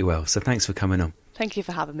out pretty well, so thanks for coming on. Thank you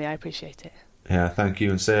for having me, I appreciate it. Yeah, thank you,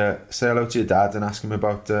 and say hello to your dad and ask him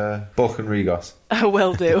about Balkan Rigos. I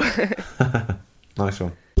will do. Nice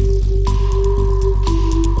one.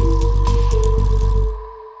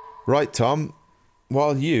 Right, Tom,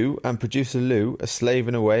 while you and producer Lou are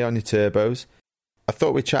slaving away on your turbos, I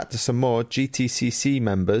thought we'd chat to some more GTCC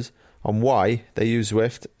members on why they use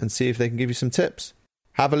Zwift and see if they can give you some tips.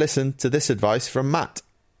 Have a listen to this advice from Matt.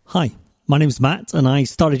 Hi, my name's Matt, and I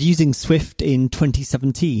started using Zwift in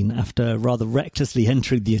 2017 after rather recklessly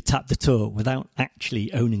entering the Étape de Tour without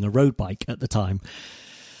actually owning a road bike at the time.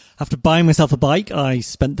 After buying myself a bike, I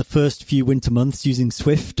spent the first few winter months using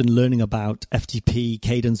Zwift and learning about FTP,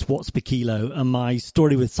 cadence, watts per kilo, and my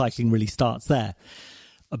story with cycling really starts there.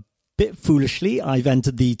 Bit foolishly, I've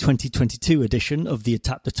entered the 2022 edition of the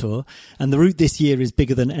Étape de Tour, and the route this year is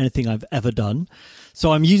bigger than anything I've ever done.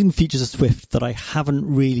 So I'm using features of Zwift that I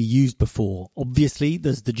haven't really used before. Obviously,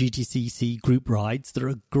 there's the GTCC group rides that are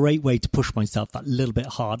a great way to push myself that little bit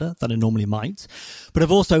harder than I normally might. But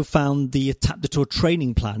I've also found the Étape de Tour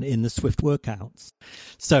training plan in the Zwift workouts.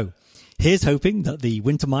 So here's hoping that the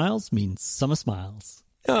winter miles means summer smiles.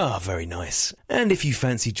 Ah, very nice. And if you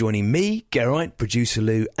fancy joining me, Geraint, producer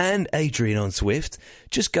Lou and Adrian on Zwift,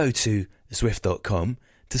 just go to Zwift.com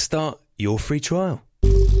to start your free trial.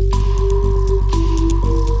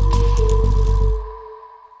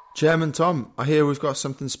 Chairman Tom, I hear we've got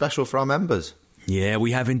something special for our members. Yeah,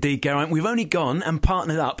 we have indeed, Geraint. We've only gone and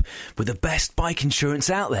partnered up with the best bike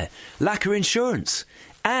insurance out there, Lacquer Insurance.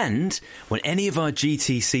 And when any of our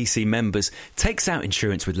GTCC members takes out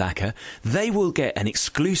insurance with Lacquer, they will get an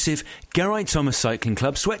exclusive Geraint Thomas Cycling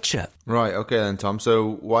Club sweatshirt. Right, OK then, Tom.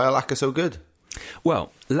 So why are Lacquer so good?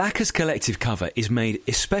 Well, Lacquer's collective cover is made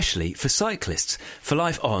especially for cyclists, for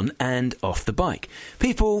life on and off the bike.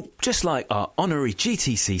 People just like our honorary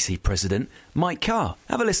GTCC president, Mike Carr.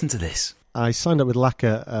 Have a listen to this. I signed up with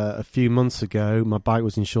Lacquer a few months ago. My bike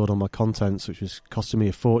was insured on my contents, which was costing me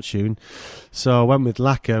a fortune. So I went with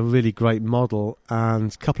Lacquer, really great model.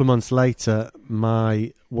 And a couple of months later,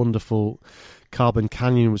 my wonderful Carbon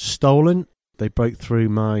Canyon was stolen. They broke through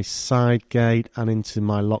my side gate and into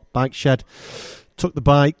my locked bike shed. Took the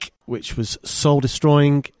bike, which was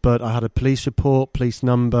soul-destroying, but I had a police report, police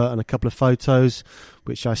number, and a couple of photos,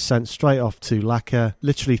 which I sent straight off to Lacquer.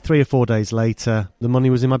 Literally 3 or 4 days later, the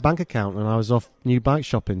money was in my bank account and I was off new bike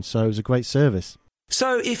shopping, so it was a great service.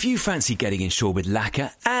 So if you fancy getting insured with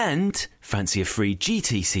Lacquer and fancy a free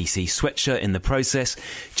GTCC sweatshirt in the process,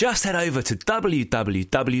 just head over to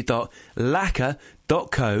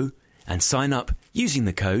www.lacquer.co and sign up using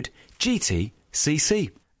the code GTCC.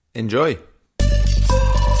 Enjoy.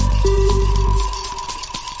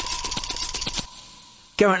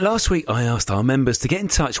 Geraint, last week I asked our members to get in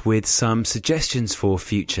touch with some suggestions for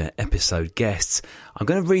future episode guests. I'm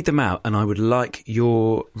going to read them out and I would like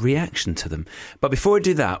your reaction to them. But before I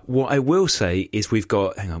do that, what I will say is we've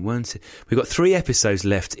got 3 episodes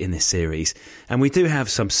left in this series and we do have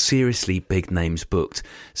some seriously big names booked,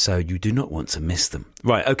 so you do not want to miss them.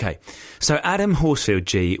 Right, okay. So Adam Horsfield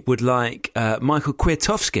G would like Michael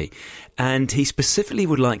Kwiatkowski, and he specifically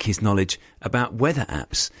would like his knowledge about weather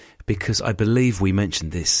apps, because I believe we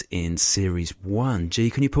mentioned this in Series 1.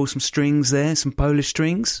 G, can you pull some strings there, some Polish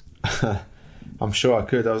strings? I'm sure I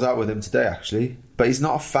could. I was out with him today, actually. But he's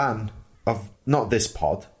not a fan of, not this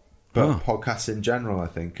pod, but podcasts in general, I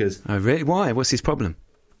think. Oh, really? Why? What's his problem?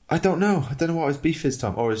 I don't know. I don't know what his beef is,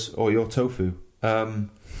 Tom, or your tofu.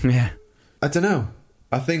 Yeah. I don't know.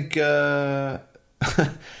 I think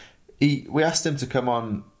we asked him to come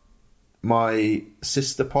on my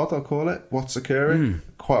sister pod, I'll call it, What's Occurring,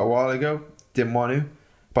 quite a while ago. Didn't want to,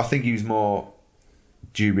 but I think he was more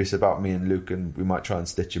dubious about me and Luke, and we might try and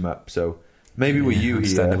stitch him up. So maybe with you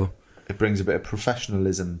here, it brings a bit of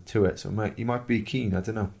professionalism to it, so you might be keen. I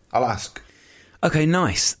don't know. I'll ask. Okay,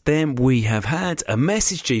 nice. Then we have had a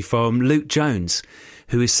message, G, from Luke Jones,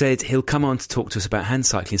 who has said he'll come on to talk to us about hand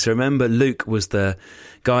cycling. So remember, Luke was the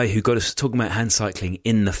guy who got us talking about hand cycling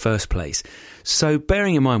in the first place. So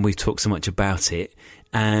bearing in mind we've talked so much about it,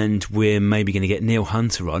 and we're maybe going to get Neil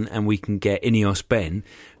Hunter on, and we can get Ineos Ben,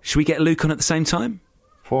 should we get Luke on at the same time?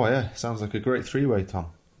 Oh, yeah. Sounds like a great three-way, Tom.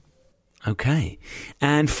 Okay.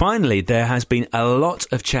 And finally, there has been a lot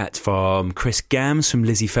of chat from Chris Gams, from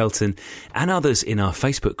Lizzie Felton, and others in our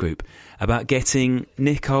Facebook group about getting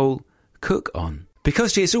Nicole Cook on.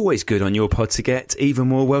 Because it's always good on your pod to get even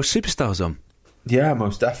more Welsh superstars on. Yeah,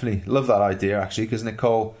 most definitely. Love that idea, actually, because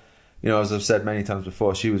Nicole, as I've said many times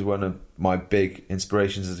before, she was one of my big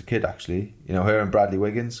inspirations as a kid, actually. Her and Bradley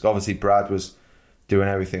Wiggins. Obviously, Brad was doing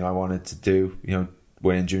everything I wanted to do,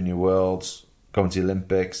 winning Junior Worlds, going to the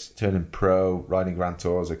Olympics, turning pro, riding Grand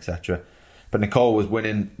Tours, etc. But Nicole was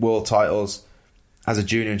winning world titles as a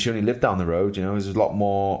junior, and she only lived down the road. It was a lot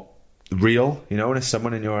more real, when there's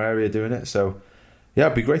someone in your area doing it. So, yeah,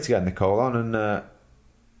 it'd be great to get Nicole on and,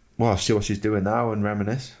 see what she's doing now and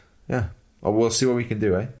reminisce. Yeah, we'll see what we can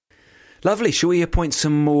do, eh? Lovely. Shall we appoint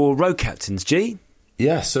some more road captains, G?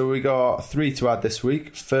 Yeah, so we got 3 to add this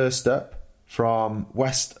week. First up, from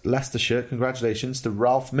West Leicestershire, congratulations to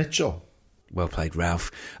Ralph Mitchell. Well played,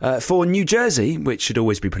 Ralph. For New Jersey, which should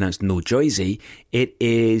always be pronounced New Jersey, it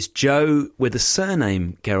is Joe with a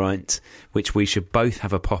surname, Geraint, which we should both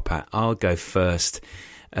have a pop at. I'll go first.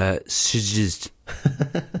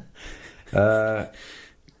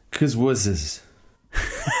 Kuzwuzes.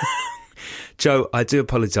 Joe, I do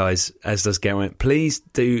apologise, as does Geraint. Please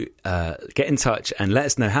do get in touch and let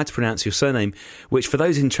us know how to pronounce your surname, which for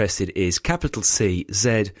those interested is capital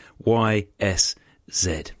C-Z-Y-S-Z.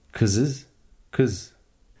 Kuzes? Kuz.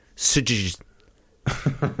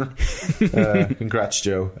 Congrats,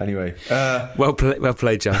 Joe. Anyway. Well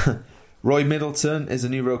played, Joe. Roy Middleton is a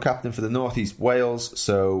new road captain for the North East Wales,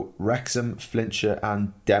 so Wrexham, Flintshire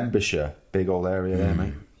and Denbighshire. Big old area there,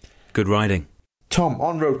 mate. Good riding. Tom,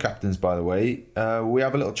 on road captains, by the way, we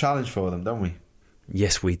have a little challenge for them, don't we?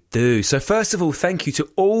 Yes, we do. So first of all, thank you to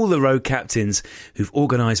all the road captains who've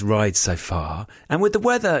organised rides so far. And with the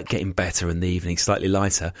weather getting better and the evening slightly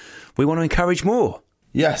lighter, we want to encourage more.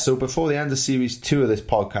 Yeah, so before the end of Series 2 of this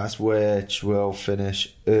podcast, which will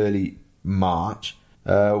finish early March,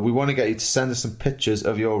 we want to get you to send us some pictures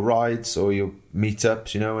of your rides or your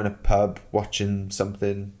meetups, in a pub, watching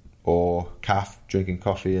something, or caff, drinking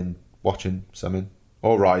coffee and watching something,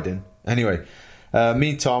 or riding. Anyway,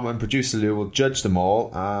 me, Tom and producer Lou will judge them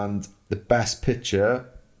all, and the best picture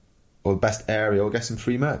or the best area will get some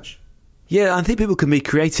free merch. Yeah, I think people can be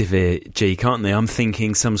creative here, G, can't they? I'm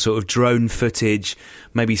thinking some sort of drone footage,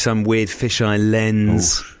 maybe some weird fisheye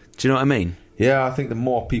lens. Ooh. Do you know what I mean? Yeah, I think the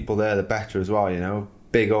more people there, the better as well,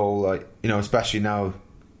 Big old, especially now,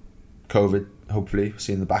 COVID, hopefully,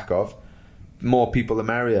 seeing the back of. More people, the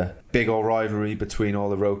merrier. Big old rivalry between all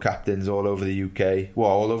the road captains all over the UK. Well,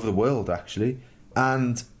 all over the world, actually.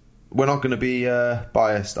 And we're not going to be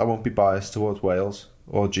biased. I won't be biased towards Wales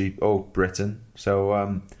or Britain.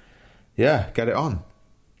 So, yeah, get it on.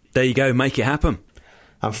 There you go, make it happen.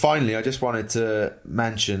 And finally, I just wanted to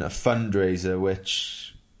mention a fundraiser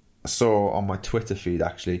which I saw on my Twitter feed,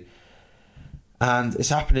 actually. And it's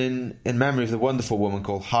happening in memory of the wonderful woman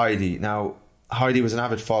called Heidi. Now, Heidi was an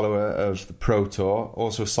avid follower of the Pro Tour,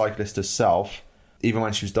 also a cyclist herself, even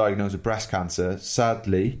when she was diagnosed with breast cancer.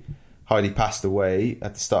 Sadly, Heidi passed away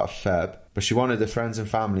at the start of Feb, but she wanted her friends and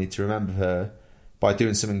family to remember her by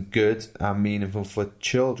doing something good and meaningful for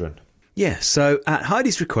children. Yeah, so at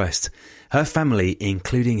Heidi's request, her family,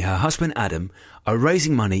 including her husband Adam, are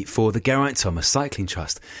raising money for the Geraint Thomas Cycling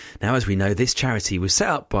Trust. Now, as we know, this charity was set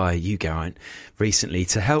up by you, Geraint, recently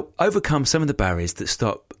to help overcome some of the barriers that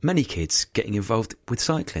stop many kids getting involved with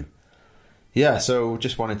cycling. Yeah, so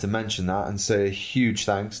just wanted to mention that and say a huge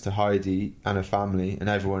thanks to Heidi and her family and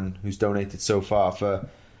everyone who's donated so far for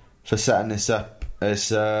setting this up. It's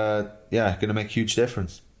going to make a huge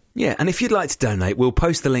difference. Yeah, and if you'd like to donate, we'll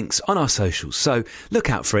post the links on our socials, so look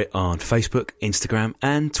out for it on Facebook, Instagram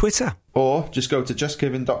and Twitter. Or just go to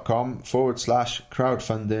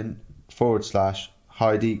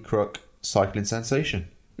justgiving.com/crowdfunding/Heidi Crook Cycling Sensation.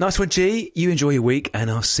 Nice one, G. You enjoy your week,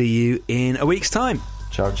 and I'll see you in a week's time.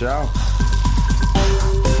 Ciao, ciao.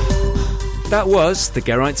 That was the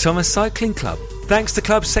Geraint Thomas Cycling Club. Thanks to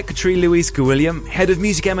Club Secretary Louise Gawilliam, Head of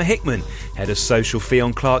Music Emma Hickman, Head of Social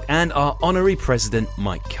Fionn Clark, and our Honorary President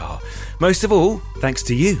Mike Carr. Most of all, thanks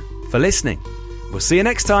to you for listening. We'll see you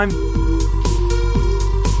next time.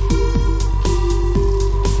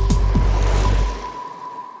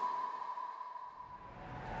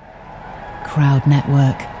 Crowd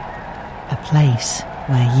Network, a place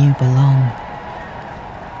where you belong.